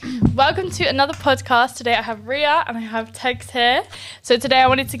welcome to another podcast. Today I have Ria and I have Tegs here. So today I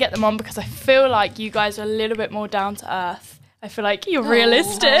wanted to get them on because I feel like you guys are a little bit more down to earth. I feel like you're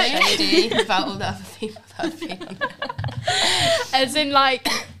realistic. Shady about all the other people that have been on. As in, like,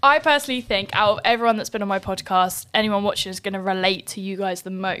 I personally think out of everyone that's been on my podcast, anyone watching is going to relate to you guys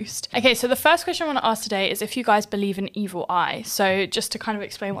the most. Okay, so the first question I want to ask today is if you guys believe in evil eye. So just to kind of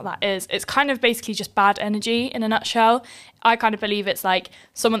explain what that is, it's kind of basically just bad energy in a nutshell. I kind of believe it's like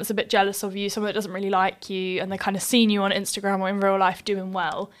someone that's a bit jealous of you, someone that doesn't really like you, and they kind of seen you on Instagram or in real life doing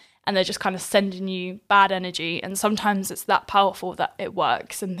well, and they're just kind of sending you bad energy. And sometimes it's that powerful that it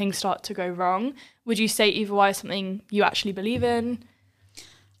works and things start to go wrong. Would you say evil eye is something you actually believe in?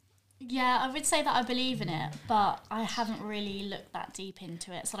 Yeah, I would say that I believe in it, but I haven't really looked that deep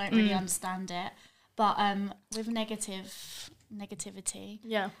into it, so I don't really understand it. But with negativity,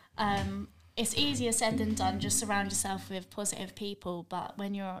 it's easier said than done. Just surround yourself with positive people, but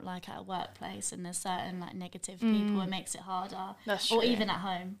when you're like at a workplace and there's certain like negative people, it makes it harder. That's true. Or even at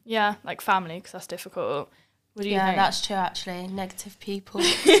home. Yeah, like family, because that's difficult. What do you Yeah, think? that's true actually. Negative people.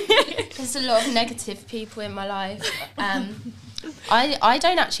 There's a lot of negative people in my life. I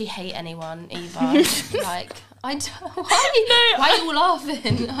don't actually hate anyone either. Like, why are you all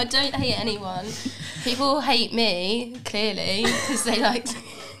laughing? I don't hate anyone. People hate me, clearly, because they like...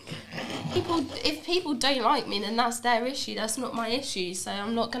 If people don't like me, then that's their issue. That's not my issue. So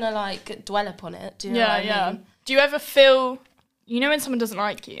I'm not going to, like, dwell upon it. Do you know what I mean? Do you ever feel... You know when someone doesn't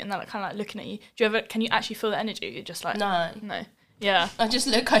like you and they're like, kind of like looking at you, can you actually feel the energy? You're just like... No. Yeah. I just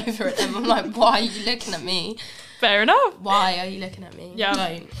look over at them. I'm like, why are you looking at me? Fair enough. Why are you looking at me? Yeah.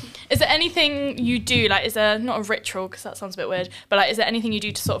 Don't. Is there anything you do, like, is there, not a ritual, because that sounds a bit weird, but, like, is there anything you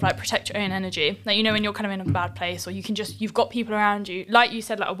do to sort of, like, protect your own energy? Like, you know, when you're kind of in a bad place, or you've got people around you, like you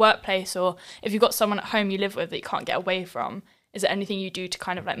said, like, a workplace, or if you've got someone at home you live with that you can't get away from, is there anything you do to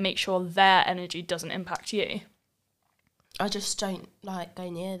kind of, like, make sure their energy doesn't impact you? I just don't like go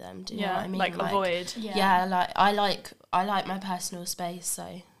near them. Do you know what I mean? Like avoid. Yeah, like I like my personal space.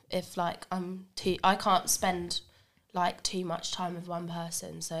 So if like I can't spend like too much time with one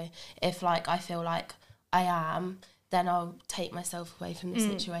person. So if like I feel like I am, then I'll take myself away from the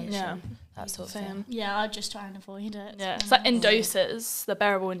situation. Yeah. That sort of thing. Yeah, I'll just try and avoid it. Yeah, it's like in doses, they're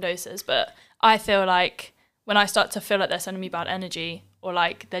bearable in doses, but I feel like when I start to feel like they're sending me bad energy or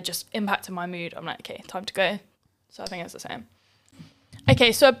like they're just impacting my mood, I'm like, okay, time to go. So I think it's the same.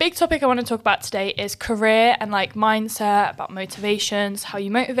 Okay, so a big topic I want to talk about today is career and like mindset, about motivations, how you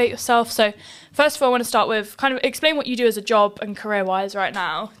motivate yourself. So first of all, I want to start with kind of explain what you do as a job and career-wise right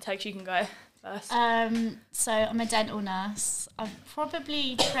now. Tex, you can go first. So I'm a dental nurse. I've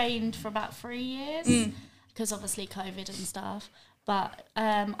probably trained for about 3 years because obviously COVID and stuff. But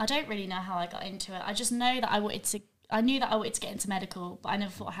I don't really know how I got into it. I just know that I knew that I wanted to get into medical, but I never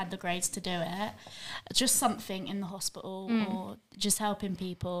thought I had the grades to do it. Just something in the hospital or just helping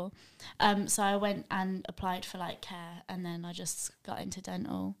people. So I went and applied for like care, and then I just got into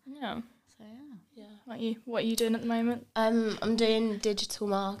dental. Yeah. So yeah. Like you, what are you doing at the moment? I'm doing digital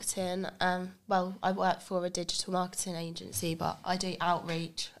marketing. Well, I work for a digital marketing agency, but I do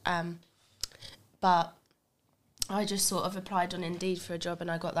outreach. But I just sort of applied on Indeed for a job,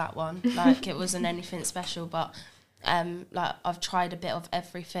 and I got that one. Like it wasn't anything special, but. Like I've tried a bit of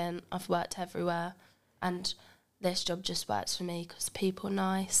everything. I've worked everywhere, and this job just works for me because people are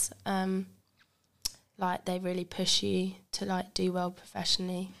nice. Like they really push you to like do well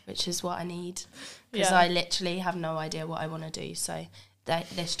professionally, which is what I need because I literally have no idea what I want to do. So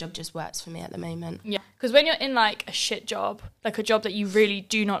this job just works for me at the moment. Yeah, because when you're in like a shit job, like a job that you really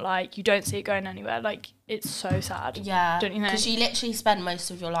do not like, you don't see it going anywhere. Like it's so sad. Yeah, don't you know? Because you literally spend most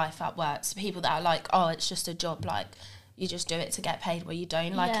of your life at work. So people that are like, oh, it's just a job, like you just do it to get paid. Well, you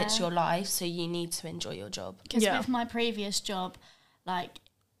don't. Like it's your life, so you need to enjoy your job. Because with my previous job, like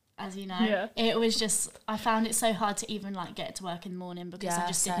as you know, it was just I found it so hard to even like get to work in the morning because I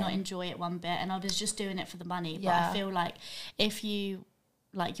just did not enjoy it one bit, and I was just doing it for the money. But I feel like if you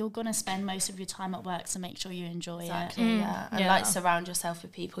like you're gonna spend most of your time at work, so make sure you enjoy it. And like surround yourself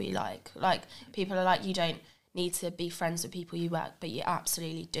with people you like. Like people are like, you don't need to be friends with people you work, but you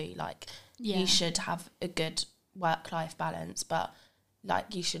absolutely do. Like you should have a good work-life balance, but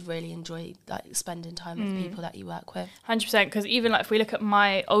like you should really enjoy like spending time with people that you work with. 100%, because even like if we look at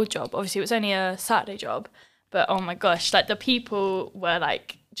my old job, obviously it was only a Saturday job, but oh my gosh, like the people were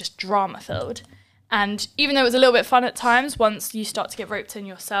like just drama filled. And even though it was a little bit fun at times, once you start to get roped in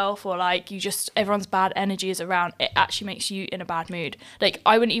yourself or like you just, everyone's bad energy is around, it actually makes you in a bad mood. Like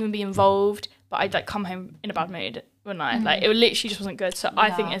I wouldn't even be involved, but I'd like come home in a bad mood wouldn't I? Like, it literally just wasn't good. So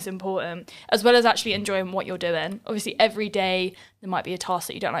I think it's important, as well as actually enjoying what you're doing. Obviously, every day there might be a task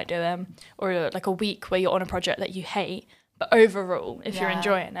that you don't like doing, or like a week where you're on a project that you hate. But overall, if you're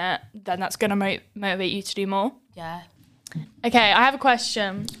enjoying it, then that's going to motivate you to do more. Yeah. Okay, I have a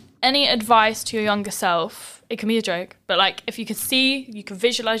question. Any advice to your younger self? It can be a joke, but like, if you could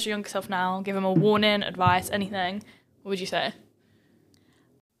visualize your younger self now, give them a warning, advice, anything, what would you say?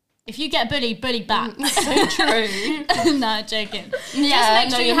 If you get bullied, bully back. So true. No, joking. Yeah, just make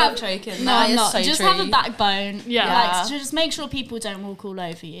sure you're you have. not joking. No, That I'm is not. so Just true. have a backbone. Yeah. Like, so just make sure people don't walk all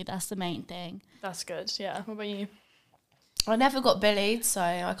over you. That's the main thing. That's good. Yeah. What about you? I never got bullied, so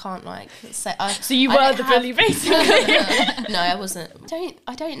I can't like say. So you were the bully, basically. No, I wasn't.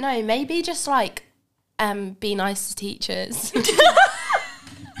 I don't know. Maybe just like, be nice to teachers.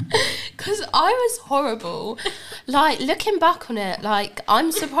 Because I was horrible. Like, looking back on it, like,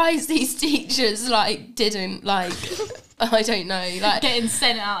 I'm surprised these teachers like didn't like. I don't know. Like, Getting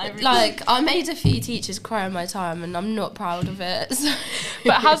sent out every like I made a few teachers cry on my time, and I'm not proud of it. So.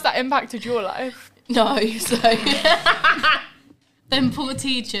 But how's that impacted your life? No, so. Them poor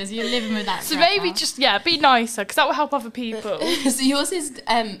teachers, you're living with that. So threat maybe now. just, be nicer, because that will help other people. So yours is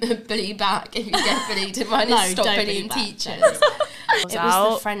bully back if you get bullied, and mine No, is stop don't bullying bully back. teachers. It was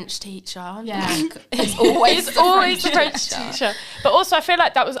Out. the French teacher. Yeah. Like, it's always It's the always the French French teacher. But also, I feel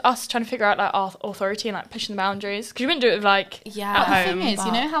like that was us trying to figure out like our authority and like pushing the boundaries. Because you wouldn't do it with like Yeah. at The home. thing is,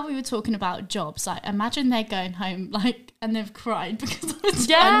 you but- know how we were talking about jobs? Like, imagine they're going home, like, and they've cried because of a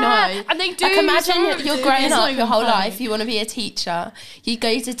Yeah, I know. and they do. Like, imagine you're growing It's not up your even whole funny. life, you want to be a teacher, you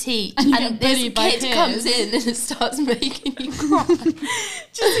go to teach, And you and get this bullied by kid peers. comes in and starts making you cry. Do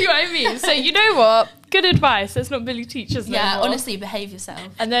you see what I mean? So you know what? Good advice. Let's not bully teachers no Yeah, more. honestly, behave yourself.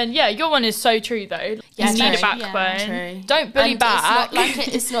 And then your one is so true though. Yeah, you need a true. backbone. True. Don't bully And back.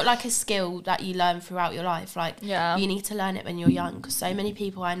 It's not like a skill that you learn throughout your life. Like, Yeah. you need to learn it when you're young. Because so many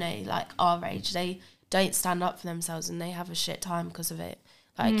people I know, like our age, they don't stand up for themselves and they have a shit time because of it.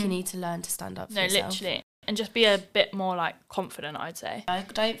 Like, you need to learn to stand up for No, yourself. literally. And just be a bit more like confident, I'd say. I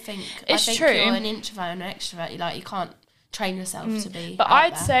don't think It's I think true. you're an introvert and an extrovert. You can't train yourself to be. But out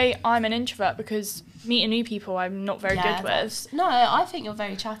I'd there. say I'm an introvert because meeting new people I'm not very good with. No, I think you're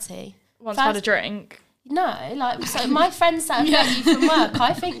very chatty. Once I had a First- drink, No, like, so my friends that have met you from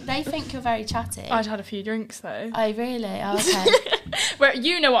work, they think you're very chatty. I'd had a few drinks though. Oh really? Oh, okay. Where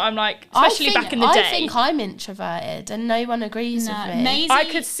you know what I'm like, especially back in the day. I think I'm introverted, and no one agrees No, with me. Maisie, I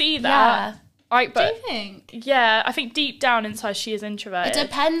could see that. Yeah. I do but you think? yeah, I think deep down inside she is It introverted.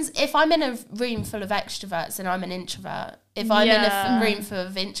 depends. If I'm in a room full of extroverts, then I'm an introvert. If I'm in a Yeah. room full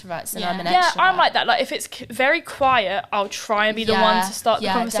of introverts, then Yeah. I'm an Yeah, extrovert. I'm like that. Like if it's very quiet, I'll try and be the one to start the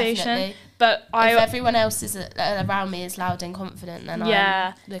conversation. Definitely. But If I everyone else is around me is loud and confident, then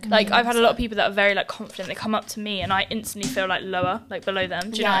yeah, I'm the like I've had a lot of opposite. people that are very like confident. They come up to me and I instantly feel like lower, like below them.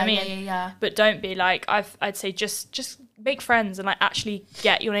 Do you know what I mean? Yeah. But don't be like I'd say just make friends and like actually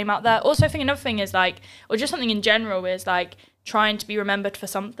get your name out there. Also, I think another thing is like, or just something in general is like trying to be remembered for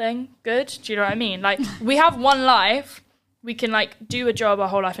something good. Do you know what I mean? Like we have one life. We can like do a job our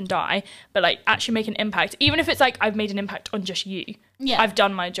whole life and die, but like actually make an impact. Even if it's like I've made an impact on just you. Yeah. I've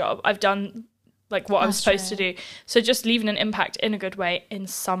done my job. I've done like what I was That's supposed true. to do. So just leaving an impact in a good way, in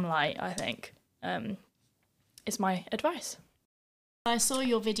some light, I think, is my advice. I saw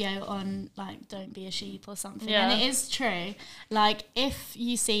your video on like don't be a sheep or something, Yeah. and it is true. Like if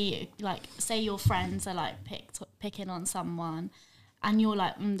you see, like, say your friends are like picking on someone, and you're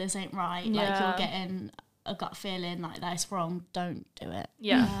like, this ain't right. Like Yeah. you're getting a gut feeling like that's wrong. Don't do it.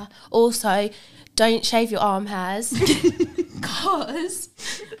 Yeah. Also, don't shave your arm hairs. Because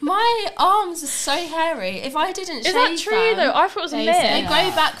my arms are so hairy. If I didn't Is shave that true them, though? I thought it was a They myth. say they Yeah.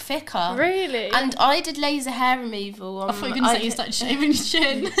 grow back thicker. Really? And I did laser hair removal. On, I thought you were gonna say you started shaving your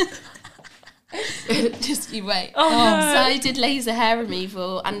chin. Just you wait. Oh, no. So I did laser hair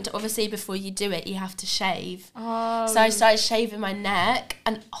removal, and obviously before you do it, you have to shave. Oh, So I started shaving my neck,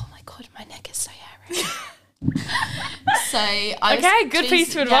 and oh my god, my neck is so hairy. So I was Okay, good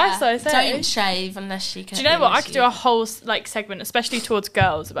piece of advice, though, I say. Don't shave unless you can. do you know what? I could do a whole like segment, especially towards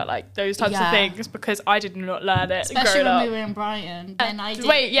girls, about like those types of Yeah. things because I did not learn it Especially growing when up. we were in Brighton. Then I did.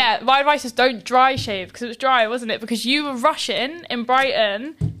 Wait, yeah. My advice is don't dry shave because it was dry, wasn't it? Because you were rushing in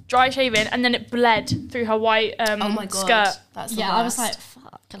Brighton, dry shaving, and then it bled through her white Oh my god, skirt. that's the Yeah, I was worst. like,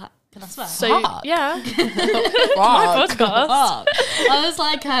 fuck. Can I swear? So Fuck. yeah, Fuck. my podcast. Fuck. I was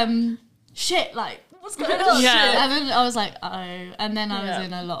like, shit, like, what's going on? Yeah. Shit. And then I was like, oh. And then I Yeah. was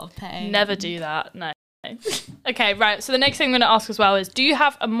in a lot of pain. Never do that. No. Okay, right. So the next thing I'm going to ask as well is, do you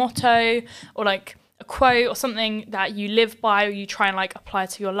have a motto or like a quote or something that you live by or you try and like apply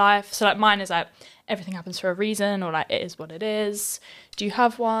to your life? So like mine is like, everything happens for a reason, or like it is what it is? Do you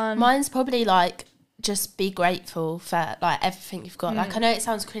have one? Mine's probably like just be grateful for like everything you've got. Like I know it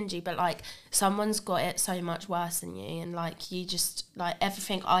sounds cringy, but like someone's got it so much worse than you, and like you just like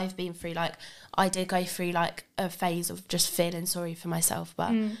everything I've been through. Like I did go through like a phase of just feeling sorry for myself,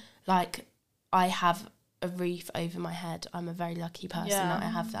 but like I have a roof over my head. I'm a very lucky person that I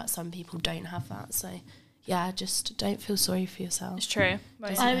have that. Some people don't have that, so yeah, just don't feel sorry for yourself. It's true.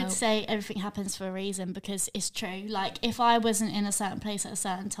 I would say everything happens for a reason, because it's true. Like if I wasn't in a certain place at a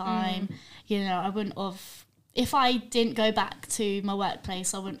certain time, you know, I wouldn't have. If I didn't go back to my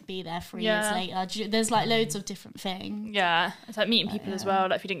workplace, I wouldn't be there 3 years later. There's like loads of different things. Yeah, it's like meeting people as well.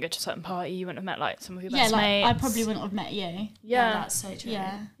 Like if you didn't go to a certain party, you wouldn't have met like some of your best like, mates. I probably wouldn't have met you. Yeah, that's so true.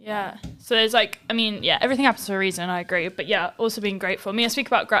 Yeah. So there's like, I mean, yeah, everything happens for a reason, I agree. But yeah, also being grateful. I mean, I speak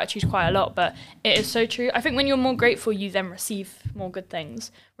about gratitude quite a lot, but it is so true. I think when you're more grateful, you then receive more good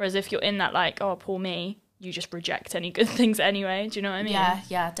things. Whereas if you're in that like, oh, poor me, you just reject any good things anyway. Do you know what I mean?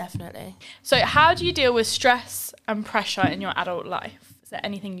 Yeah, definitely. So how do you deal with stress and pressure in your adult life? Is there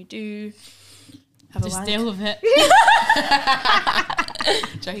anything you do? Just deal with it.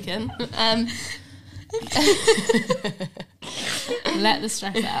 Joking. Let the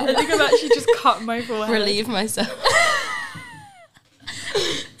stress out. I think I've actually just cut my forehead. Relieve myself.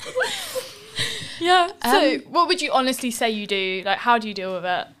 Yeah. So what would you honestly say you do? Like, how do you deal with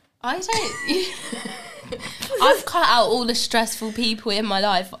it? I don't. I've cut out all the stressful people in my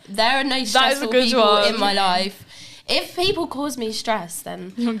life. There are no stressful people in my life. If people cause me stress,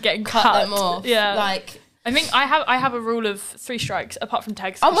 then I'm getting cut them off. Yeah. Like, I think I have a rule of 3 strikes, apart from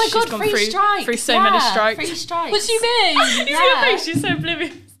Tegs. oh my god, 3 strikes. Through so many strikes. 3 strikes. What do you mean? You see your face, she's so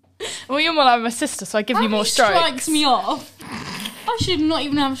oblivious. Well, you're more like my sister, so I give you more strikes. Strikes me off. I should not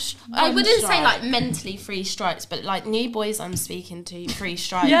even have. I wouldn't say like mentally 3 strikes, but like new boys I'm speaking to, 3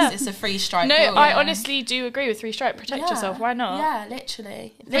 strikes. Yeah. It's a 3 strike. No, rule. I honestly do agree with 3 strike. Protect yourself. Why not? Yeah,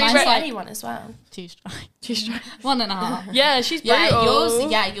 literally. Mine's Like like anyone as well. 2 strikes. 2 strikes. 1.5. Yeah, she's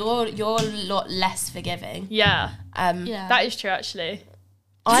brutal. You're a lot less forgiving. Yeah, Yeah. that is true actually.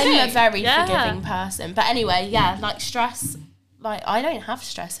 I'm a very Yeah. forgiving person. But anyway, yeah, like stress, like I don't have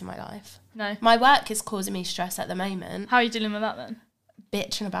stress in my life. No. My work is causing me stress at the moment. How are you dealing with that then?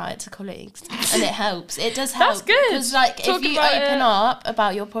 Bitching about it to colleagues. And it helps. It does help. That's good. Because like Talk if you about open it. up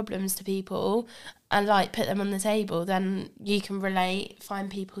about your problems to people and like put them on the table, then you can relate, find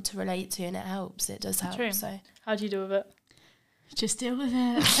people to relate to, and it helps. It does help. True. So How do you deal with it? Just deal with it.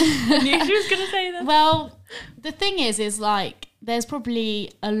 I knew she was gonna say that. Well, the thing is like there's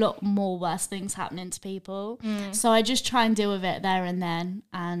probably a lot more worse things happening to people. So I just try and deal with it there and then.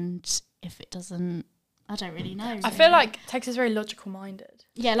 And if it doesn't, I don't really know. I feel like Tex is very logical minded.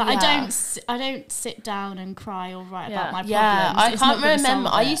 Yeah, like Yeah. I don't sit down and cry or write about my problems. yeah, I It's can't not gonna remember.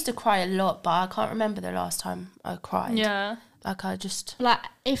 solve I it. used to cry a lot, but I can't remember the last time I cried. Yeah. Like I just like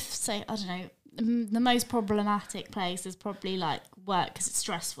if say I don't know, the most problematic place is probably like work because it's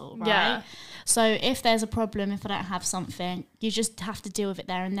stressful, right? Yeah. So if there's a problem, if I don't have something, you just have to deal with it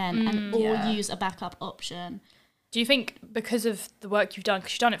there and then, or use a backup option. Do you think because of the work you've done,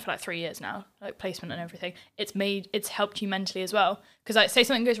 because you've done it for like 3 years now, like placement and everything, it's helped you mentally as well? Because like say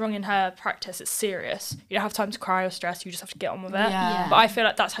something goes wrong in her practice, it's serious. You don't have time to cry or stress. You just have to get on with it. Yeah. But I feel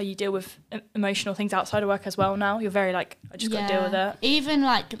like that's how you deal with emotional things outside of work as well now. You're very like, I just got to deal with it. Even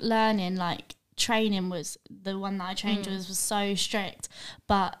like learning, like training was the one that I trained with was so strict,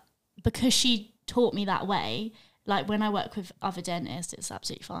 but because she taught me that way, like when I work with other dentists, it's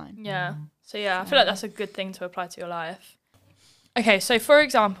absolutely fine. Yeah. So yeah, I feel like that's a good thing to apply to your life. Okay, so for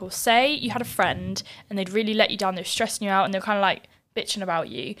example, say you had a friend and they'd really let you down, they're stressing you out and they're kind of like bitching about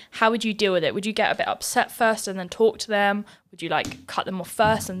you. How would you deal with it? Would you get a bit upset first and then talk to them? Would you like cut them off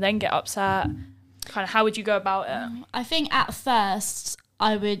first and then get upset? Kind of how would you go about it? I think at first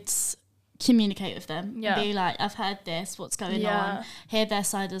I would communicate with them. Yeah. Be like, I've heard this, what's going on, hear their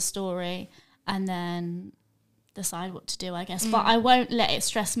side of the story, and then decide what to do, I guess. But I won't let it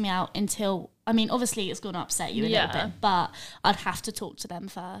stress me out until, I mean, obviously it's going to upset you a little bit, but I'd have to talk to them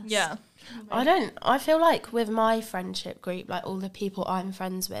first. Yeah. I feel like with my friendship group, like all the people I'm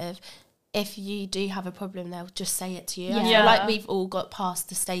friends with, if you do have a problem, they'll just say it to you. I Yeah. feel like we've all got past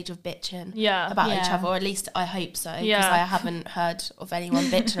the stage of bitching about each Yeah. other, or at least I hope so, because Yeah. I haven't heard of anyone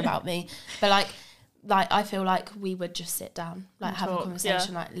bitching about me. But like I feel like we would just sit down, like And have talk, a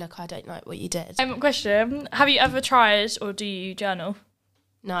conversation, like, look, I don't like what you did. Question, have you ever tried or do you journal?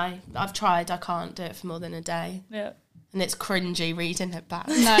 No, I've tried, I can't do it for more than a day. Yeah. And it's cringy reading it back.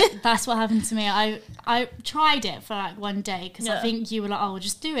 No, that's what happened to me. I tried it for like one day because I think you were like, oh,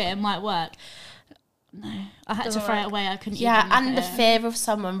 just do it, it might work. no, I had Doesn't to throw work. it away. I couldn't. Yeah, even and look the at it. fear of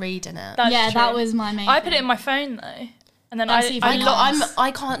someone reading it. That's Yeah, that true. was my main. I put it thing. in my phone though, and then That's I even locked.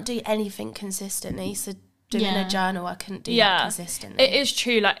 I can't do anything consistently. So doing Yeah. a journal, I couldn't do that Yeah, consistently. it is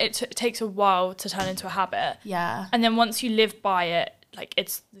true. Like it takes a while to turn into a habit, Yeah. and then once you live by it, like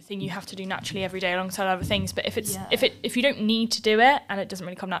it's the thing you have to do naturally every day alongside other things. But if it's Yeah. if you don't need to do it and it doesn't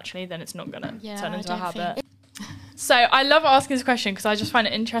really come naturally, then it's not gonna Yeah, turn I into a don't habit. So I love asking this question because I just find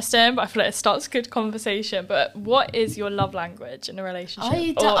it interesting, but I feel like it starts good conversation. But what is your love language in a relationship or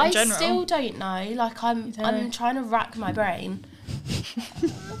in I general? still don't know. Like I'm trying to rack my brain.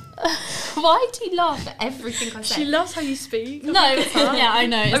 Why do you laugh at everything I say? She loves how you speak. No, yeah, I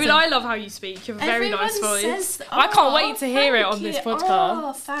know. I mean, I love how you speak. You have a very nice voice. Says, I can't "Oh, wait to hear it thank on this you. podcast.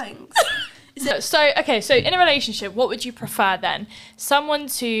 Oh, thanks. So in a relationship, what would you prefer then? Someone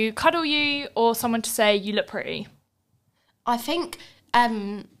to cuddle you or someone to say you look pretty? I think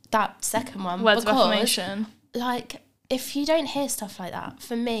that second one. Words of because, affirmation. like, if you don't hear stuff like that,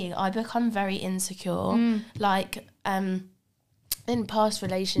 for me, I become very insecure. Like, in past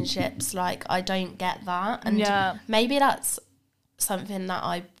relationships, like, I don't get that. And Yeah. maybe that's something that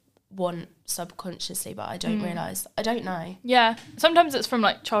I want subconsciously, but I don't realise. I don't know. Yeah. Sometimes it's from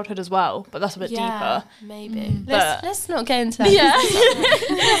like childhood as well, but that's a bit deeper. Maybe. But- Let's not get into that.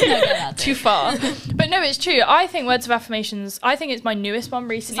 Yeah. Too far. But no, it's true. I think words of affirmations, I think it's my newest one Is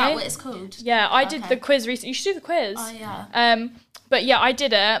recently. that what it's called? Yeah, I did Okay. the quiz recently. You should do the quiz. Oh, yeah. But yeah, I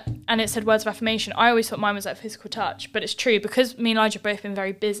did it and it said words of affirmation. I always thought mine was like physical touch, but it's true because me and Elijah have both been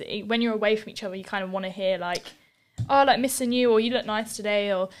very busy. When you're away from each other, you kind of want to hear like, oh, like missing you, or you look nice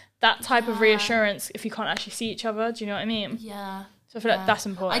today, or that type of reassurance if you can't actually see each other. Do you know what I mean? Yeah. So I feel like that's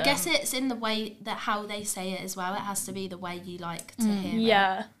important. I guess it's in the way that how they say it as well. It has to be the way you like to hear it.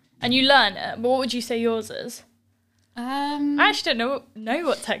 Yeah. And you learn it. But what would you say yours is? I actually don't know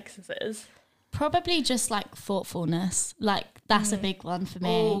what Texas is. Probably just like thoughtfulness. Like that's a big one for me.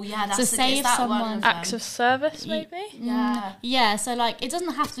 Oh, yeah, that's so a- say is if that one someone of Acts of service, maybe? Yeah. yeah, so like it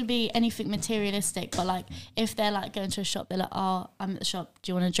doesn't have to be anything materialistic, but like if they're like going to a shop, they're like, oh, I'm at the shop,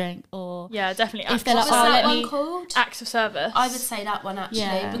 do you want a drink? Or Yeah, definitely. If Acts they're of like, What's oh, that let one me- called? Acts of service. I would say that one actually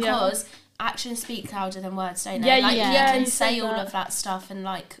Yeah. because actions speak louder than words, don't they? Yeah, like yeah, you yeah, can you say said all that. of that stuff and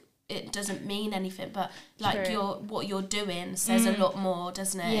like it doesn't mean anything, but like True. what you're doing says a lot more,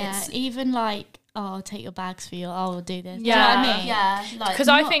 doesn't it? yeah, It's- even like, oh, I'll take your bags for you, oh, we'll do this. Yeah. Do you know what I mean? yeah, like Because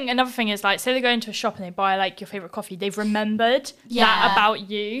I think another thing is like, say they go into a shop and they buy like your favourite coffee, they've remembered that Yeah. about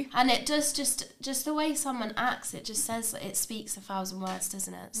you. and it does just the way someone acts, it just says it speaks 1,000 words,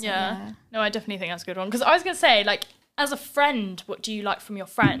 doesn't it? So, Yeah. No, I definitely think that's a good one. Because I was going to say, like, as a friend, what do you like from your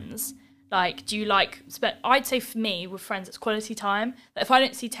friends? Like, do you like, I'd say for me, with friends, it's quality time. Like, if I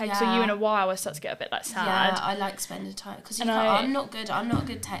don't see Tegs or you Yeah. in a while, I start to get a bit, like, sad. Yeah, I like spending time because And I'm not good. I'm not a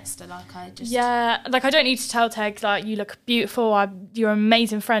good texter. Like I just Yeah, like, I don't need to tell Tegs, like, you look beautiful, you're an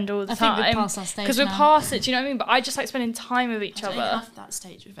amazing friend all the I think time. we're past that stage Because we're now. past it, do you know what I mean? But I just like spending time with each I don't other. have that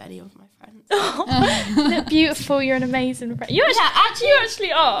stage with any of my friends. You look beautiful, you're an amazing friend. You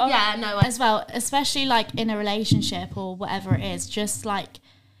actually are. Yeah, no, As well, especially like in a relationship or whatever it is, just like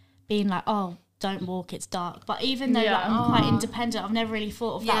being like, oh, don't walk, it's dark. But even though like, Yeah. I'm quite independent, I've never really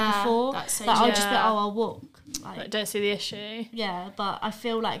thought of that Yeah, before. that's so Like, I'll just be, Yeah. oh, I'll walk. Like, Like, don't see the issue. yeah, but I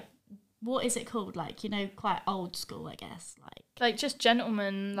feel like, what is it called? Like, you know, quite old school, I guess. Like, just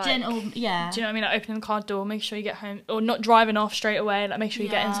gentlemen, like... Gentle, yeah. Do you know what I mean? Like opening the car door, make sure you get home, or not driving off straight away. Like make sure you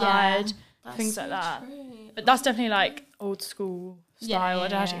get Yeah. inside, That's things so like that. true. But that's definitely like old school style. Yeah, I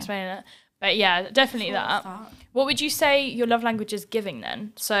don't know how to yeah. explain it. But yeah, definitely Thought that. of that. What would you say your love language is giving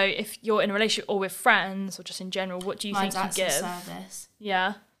then? So if you're in a relationship or with friends or just in general, what do you Mine's think acts you of give? service.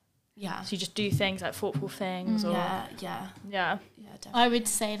 Yeah. Yeah. So you just do things like thoughtful things, or Yeah. yeah. Yeah, definitely. I would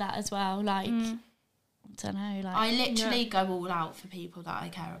say that as well. Like, I don't know. Like, I literally go all out for people that I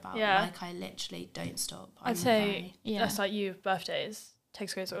care about. Yeah. Like I literally don't stop. I'd say Yeah. that's like you with birthdays.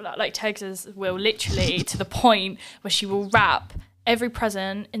 Tegs goes all out. Like Tegs will literally to the point where she will wrap every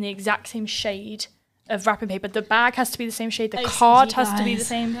present in the exact same shade of wrapping paper. The bag has to be the same shade. The Oh, card you has to be the guys.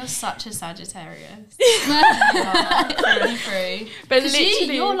 same. You're such a Sagittarius. Through and through. But 'Cause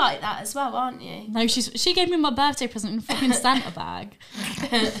literally, you're like that as well, aren't you? no, she gave me my birthday present in a fucking Santa bag.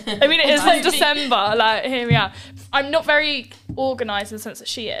 I mean, it is like December. Like here we are. I'm not very organised in the sense that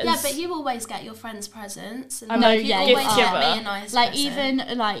she is. Yeah, but you always get your friends presents. And I know, like, you yeah, always gift get giver. me a nice Like, present.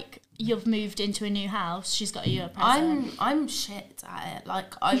 even like you've moved into a new house, she's got you a present. I'm shit at it.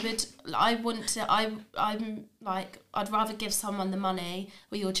 Like I'm like I'd rather give someone the money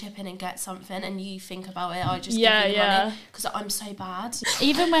or you'll chip in and get something and you think about it. I just Yeah, give you the yeah. money because I'm so bad.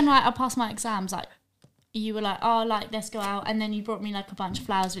 Even when like I pass my exams, like you were like, oh, like, let's go out, and then you brought me like a bunch of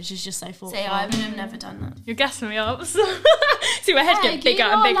flowers, which is just so thoughtful. See, I would have never done that. You're gassing me up. See my head getting bigger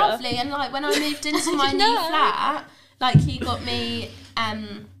and bigger. Lovely, and like when I moved into my new flat, like he got me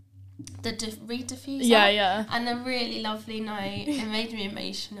the reed diffuser. Yeah. And a really lovely note. It made me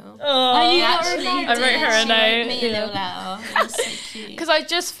emotional. Oh, He I actually wrote her a did. note. She wrote me a little letter. It was so cute. Because I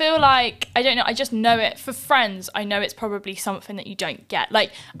just feel like, I don't know, I just know it. For friends, I know it's probably something that you don't get.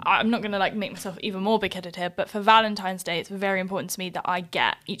 Like, I'm not going to like make myself even more big-headed here, but for Valentine's Day, it's very important to me that I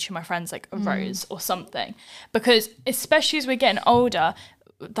get each of my friends like a rose or something. Because especially as we're getting older,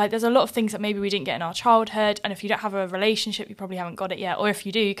 like there's a lot of things that maybe we didn't get in our childhood, and if you don't have a relationship you probably haven't got it yet, or if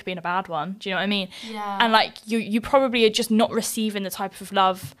you do, you could be in a bad one. Do you know what I mean? Yeah. And like you probably are just not receiving the type of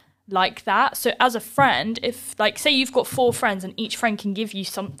love like that. So as a friend, if like say you've got 4 friends and each friend can give you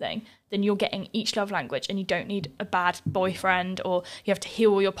something, then you're getting each love language, and you don't need a bad boyfriend or you have to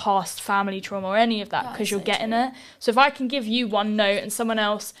heal all your past family trauma or any of that, because you're getting it. So if I can give you one note and someone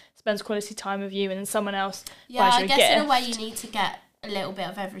else spends quality time with you, and then someone else buys you a I guess gift. in a way you need to get a little bit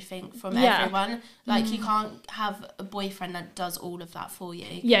of everything from everyone. Like you can't have a boyfriend that does all of that for you.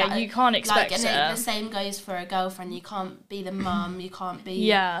 Yeah, like, you can't expect and it. the same goes for a girlfriend. You can't be the mum. You can't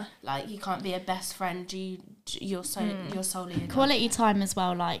be like you can't be a best friend. You're solely a Quality time as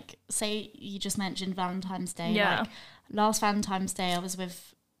well. Like say you just mentioned Valentine's Day. Yeah. Like last Valentine's Day I was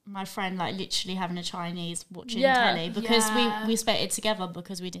with my friend, like literally having a Chinese, watching Yeah. telly, because Yeah. we spent it together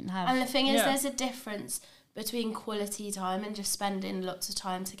because we didn't have. And the thing is, Yeah. there's a difference between quality time and just spending lots of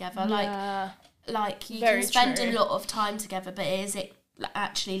time together. Yeah. Like you Very can spend true. a lot of time together, but is it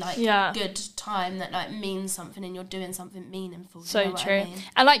actually like Yeah. good time that like means something and you're doing something meaningful? So you know what true. I mean?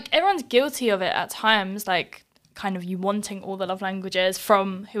 And like everyone's guilty of it at times, like kind of you wanting all the love languages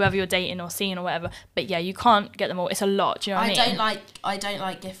from whoever you're dating or seeing or whatever. But yeah, you can't get them all. It's a lot. Do you know what I mean? I don't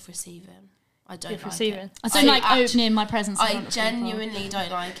like gift receiving. I don't Gift like receiving. I don't like opening my presents. in I front of people. genuinely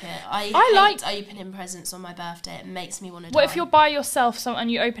don't like it. I like- hate opening presents on my birthday. It makes me want to What die. if you're by yourself and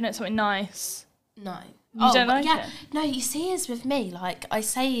you open it something nice? No. You don't like it? No, you see, is with me, like, I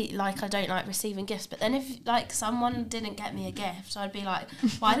say, like, I don't like receiving gifts, but then if, like, someone didn't get me a gift, I'd be like,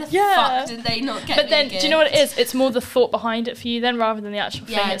 why the Yeah. fuck did they not get But me then, a gift? do you know what it is? It's more the thought behind it for you then, rather than the actual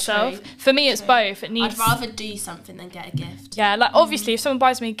thing Yeah, itself. true. For me, it's both. It needs. I'd rather do something than get a gift. Yeah, like obviously, if someone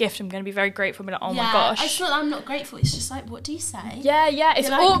buys me a gift, I'm going to be very grateful. And be like, oh my gosh. It's not that I'm not grateful, it's just like, what do you say? Yeah, it's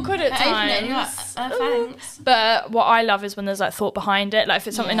You're like, awkward at open it times. and you're like, thanks. But what I love is when there's like thought behind it. Like if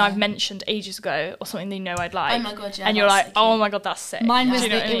it's something Yeah. I've mentioned ages ago or something they know I'd like. Oh my God, yeah, and you're that's like, so oh cute. my God, that's sick. Mine was Do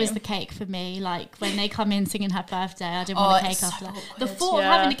you know what I it was mean? the cake for me. Like when they come in singing happy birthday, I didn't Oh, want a cake it's so after that. awkward. The thought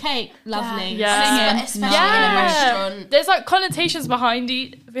Yeah. of having a cake, lovely. Yeah. Especially Singing, in a nice. restaurant. There's like connotations behind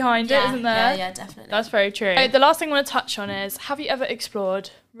it, isn't there? Yeah, definitely. That's very true. The last thing I want to touch on is, have you ever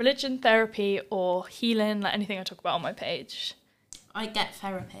explored religion, therapy, or healing? Like anything I talk about on my page? I get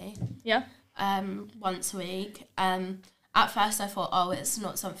therapy. Yeah. Once a week. At first I thought, oh, it's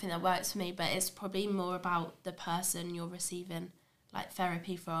not something that works for me, but it's probably more about the person you're receiving like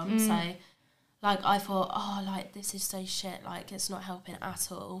therapy from. So like I thought, oh, like this is so shit, like it's not helping at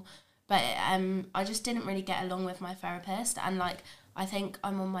all. But I just didn't really get along with my therapist, and like I think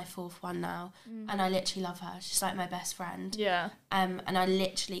I'm on my 4th one now, and I literally love her. She's like my best friend. Yeah. And I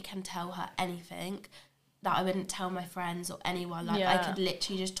literally can tell her anything that I wouldn't tell my friends or anyone. Like I could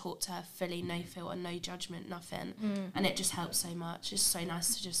literally just talk to her fully, no filter, no judgment, nothing. And it just helps so much. It's so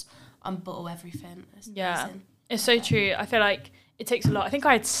nice to just unbottle everything. It's amazing. It's so true. I feel like it takes a lot. I think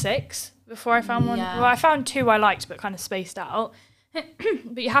I had 6 before I found one. Yeah. Well, I found 2 I liked, but kind of spaced out.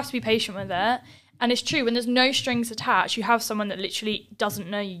 But you have to be patient with it. And it's true, when there's no strings attached, you have someone that literally doesn't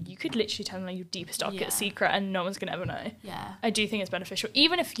know you. You could literally tell them like, your deepest, darkest secret, and no one's going to ever know. Yeah. I do think it's beneficial.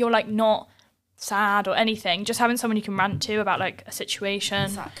 Even if you're like not sad or anything, just having someone you can rant to about like a situation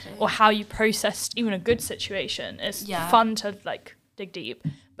Exactly. or how you processed even a good situation is Yeah. fun to like dig deep.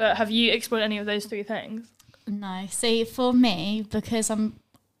 But have you explored any of those 3 things? No, see, for me, because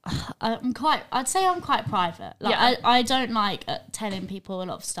I'd say I'm quite private. Like Yeah. I don't like telling people a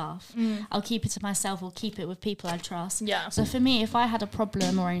lot of stuff. I'll keep it to myself or keep it with people I trust. Yeah. So for me, if I had a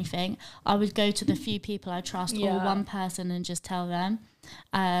problem or anything, I would go to the few people I trust or Yeah. one person and just tell them.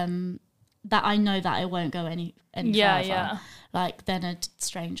 That I know that it won't go any further. Yeah. Like then a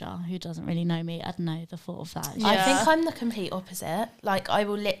stranger who doesn't really know me, I'd know the thought of that. Yeah. I think I'm the complete opposite. Like I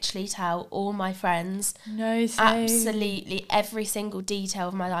will literally tell all my friends No, same. absolutely every single detail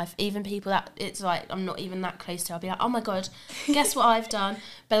of my life, even people that it's like I'm not even that close to. I'll be like, oh my God, guess what I've done?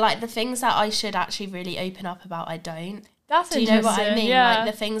 But like the things that I should actually really open up about, I don't. That's Do you know what I interesting, mean? Yeah.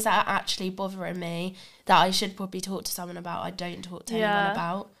 Like the things that are actually bothering me that I should probably talk to someone about, I don't talk to anyone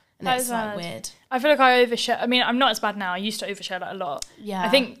about. And That it's is like mad. weird. I feel like I overshare. I mean, I'm not as bad now. I used to overshare like a lot. Yeah. I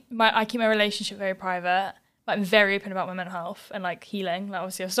think I keep my relationship very private. But I'm very open about my mental health and like healing. Like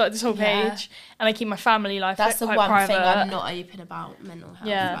obviously I've started this whole page, and I keep my family life that's the quite one private. thing I'm not open about mental health,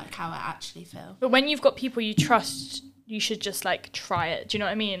 Yeah. like how I actually feel. But when you've got people you trust, you should just like try it. Do you know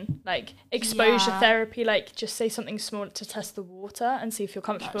what I mean? Like exposure Yeah. therapy, like just say something small to test the water and see if you're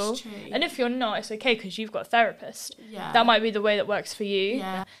comfortable. That's true. And if you're not, it's okay because you've got a therapist. Yeah. That might be the way that works for you.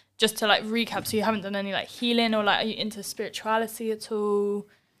 Yeah. Just to like recap, so you haven't done any like healing or like are you into spirituality at all?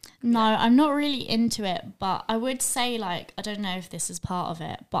 No, I'm not really into it, but I would say, like, I don't know if this is part of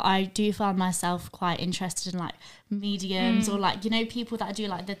it, but I do find myself quite interested in like mediums or like, you know, people that do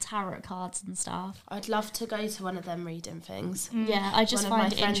like the tarot cards and stuff. I'd love to go to one of them reading things. Yeah, I just One of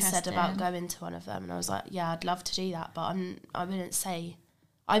find my it friends interesting. said about going to one of them, and I was like, yeah, I'd love to do that, but I wouldn't say.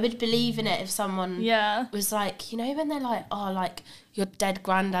 I would believe in it if someone Yeah. was like, you know, when they're like, oh, like your dead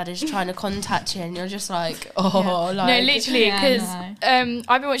granddad is trying to contact you, and you're just like, oh, like, No, literally, Yeah, because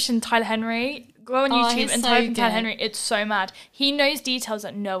I've been watching Tyler Henry. Go on Oh, YouTube he's and so type in Tyler good. Henry. It's so mad. He knows details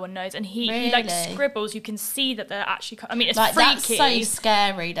that no one knows, and he like Really? scribbles. You can see that they're actually. I mean, it's like that's freaky. so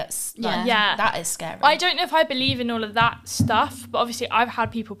scary. That's like, Yeah. that is scary. I don't know if I believe in all of that stuff, but obviously I've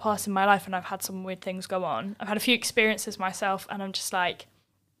had people pass in my life, and I've had some weird things go on. I've had a few experiences myself, and I'm just like,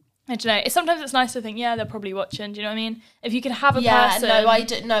 I don't know. Sometimes it's nice to think, yeah, they're probably watching. Do you know what I mean? If you can have a person, I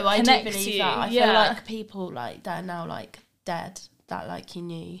do connects believe you, that. I yeah. feel like people like that are now like dead that like you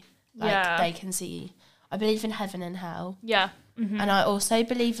knew, like Yeah. they can see. I believe in heaven and hell, yeah, and I also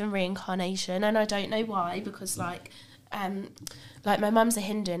believe in reincarnation, and I don't know why, because like my mum's a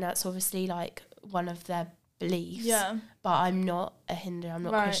Hindu, and that's obviously like one of their beliefs. yeah, But I'm not a Hindu. I'm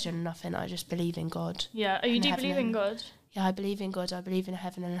not Right. Christian or nothing. I just believe in God. yeah. Oh, you And do heaven believe in and- God? Yeah, I believe in God. I believe in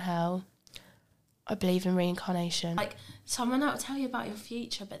heaven and hell. I believe in reincarnation. Like someone that will tell you about your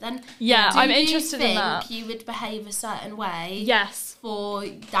future, but then Yeah, do I'm you interested in think that. you would behave a certain way Yes. for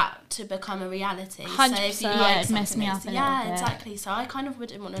that to become a reality? 100%. So if you Yeah, like it'd mess me something, up a yeah, little bit. exactly. So I kind of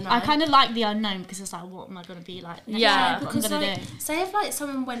wouldn't want to know. I kind of like the unknown because it's like, what am I going to be like? Next Yeah. year? What because I'm going to like, do? say if like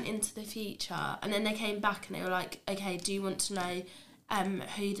someone went into the future and then they came back and they were like, okay, do you want to know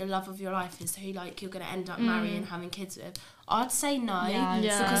who the love of your life is, who like you're going to end up marrying and having kids with? I'd say no, Yeah,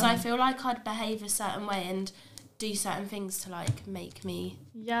 Yeah. because I feel like I'd behave a certain way and do certain things to like make me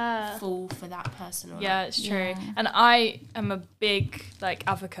Yeah. fall for that person. Or Yeah, it's true. Yeah. And I am a big like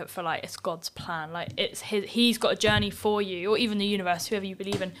advocate for like it's God's plan. Like it's he's got a journey for you, or even the universe, whoever you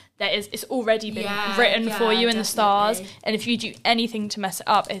believe in. It's already been Yeah, written yeah, for you in the stars. definitely. And if you do anything to mess it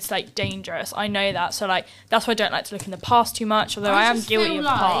up, it's like dangerous. I know that. So like that's why I don't like to look in the past too much. Although I am just guilty feel of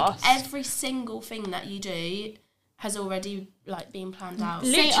like past. every single thing that you do has already like been planned out.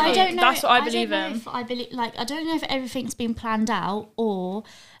 Literally. See, I don't know. That's what I don't believe know in. if I believe, like, I don't know if everything's been planned out or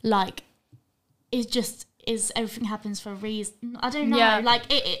like it's just everything happens for a reason. I don't know. Yeah. Like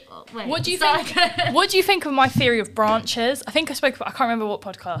wait, What do you sorry. think? What do you think of my theory of branches? I think I spoke about. I can't remember what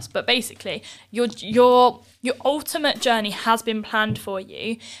podcast, but basically, your ultimate journey has been planned for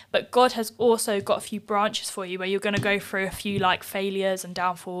you, but God has also got a few branches for you where you're going to go through a few like failures and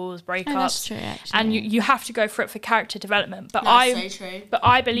downfalls, breakups, Oh, that's true, actually. and you have to go through it for character development. But That's so true. but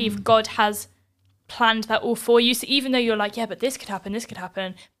I believe God has planned that all for you. So even though you're like, yeah, but this could happen,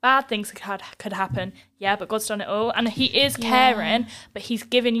 bad things could happen. Yeah, but God's done it all. And he is caring, but he's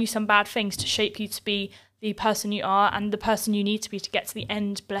given you some bad things to shape you to be the person you are and the person you need to be to get to the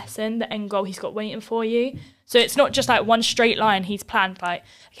end blessing, the end goal he's got waiting for you. So it's not just like one straight line he's planned, like,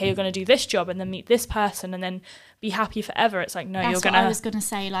 okay, you're going to do this job and then meet this person and then be happy forever. It's like, no, That's you're what going I was going to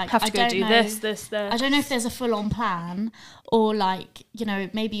say. Like, have to I go don't do know, this. I don't know if there's a full-on plan or like, you know,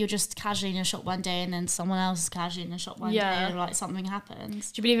 maybe you're just casually in a shop one day and then someone else is casually in a shop one day and like something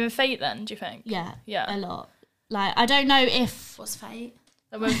happens. Do you believe in fate then, do you think? Yeah, Yeah. a lot. Like, I don't know if What's fate?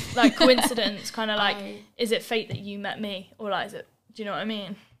 Like coincidence, kind of like, I- is it fate that you met me? Or like, is it, do you know what I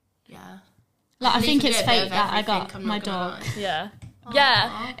mean? Yeah. like I believe think a it's bit of fate that I everything, got I'm my not gonna dog. lie. Yeah.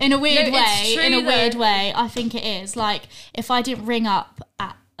 Yeah. In a weird No, it's way, true in a weird though. way, I think it is. Like, if I didn't ring up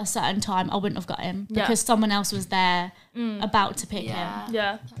at a certain time, I wouldn't have got him Yeah. because someone else was there about to pick Yeah. him.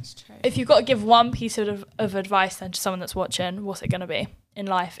 Yeah. That's true. If you've got to give one piece of advice then to someone that's watching, what's it going to be in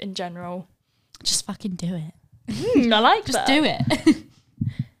life in general? Just fucking do it. I like Just that. do it.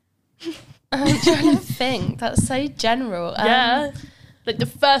 I'm trying to think. That's so general. Yeah. Like the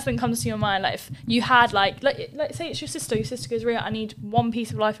first thing comes to your mind, like if you had like say it's your sister goes, Ria, I need one piece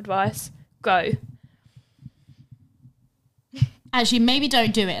of life advice, go. Actually, maybe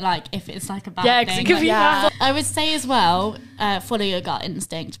don't do it. Like if it's like a bad Yeah, 'cause thing. it could Like, be yeah. bad. I would say as well, follow your gut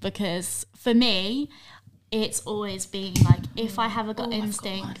instinct because for me, it's always been like, if I have a gut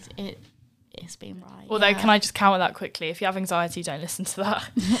instinct, it's been right. Although, can I just counter that quickly? If you have anxiety, don't listen to that.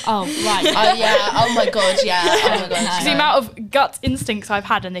 Oh, right. Oh yeah. Oh my god. Yeah. Oh my god. Because the amount of gut instincts I've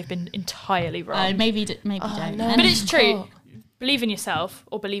had and they've been entirely wrong. Maybe don't. No. But it's true. Believe in yourself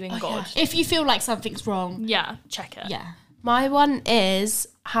or believe in God. If you feel like something's wrong, Yeah, check it. yeah. My one is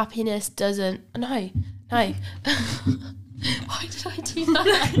happiness doesn't. No. Why did I do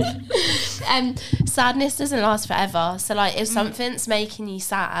that? Sadness doesn't last forever. So like, if something's making you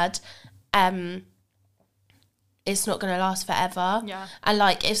sad, it's not going to last forever. Yeah. And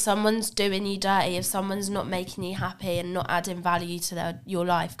like, if someone's doing you dirty, if someone's not making you happy and not adding value to your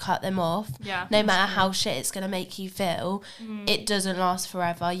life, cut them off. Yeah. No matter how shit it's going to make you feel, it doesn't last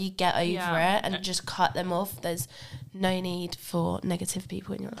forever. You get over it and just cut them off. There's no need for negative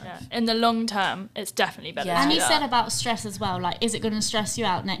people in your life. Yeah. In the long term, it's definitely better. Yeah. to And do you that. said about stress as well. Like, is it going to stress you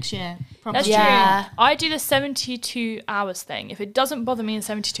out next year? Probably. That's Yeah. true. I do the 72 hours thing. If it doesn't bother me in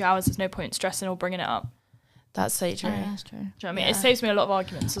 72 hours, there's no point stressing or bringing it up. That's so true. That's true. Do you know what I mean? Yeah. It saves me a lot of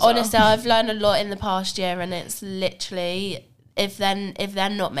arguments as Honestly, well. I've learned a lot in the past year, and it's literally if they're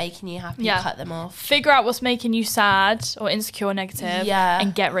not making you happy, cut them off. Figure out what's making you sad or insecure or negative Yeah.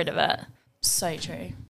 and get rid of it. So true.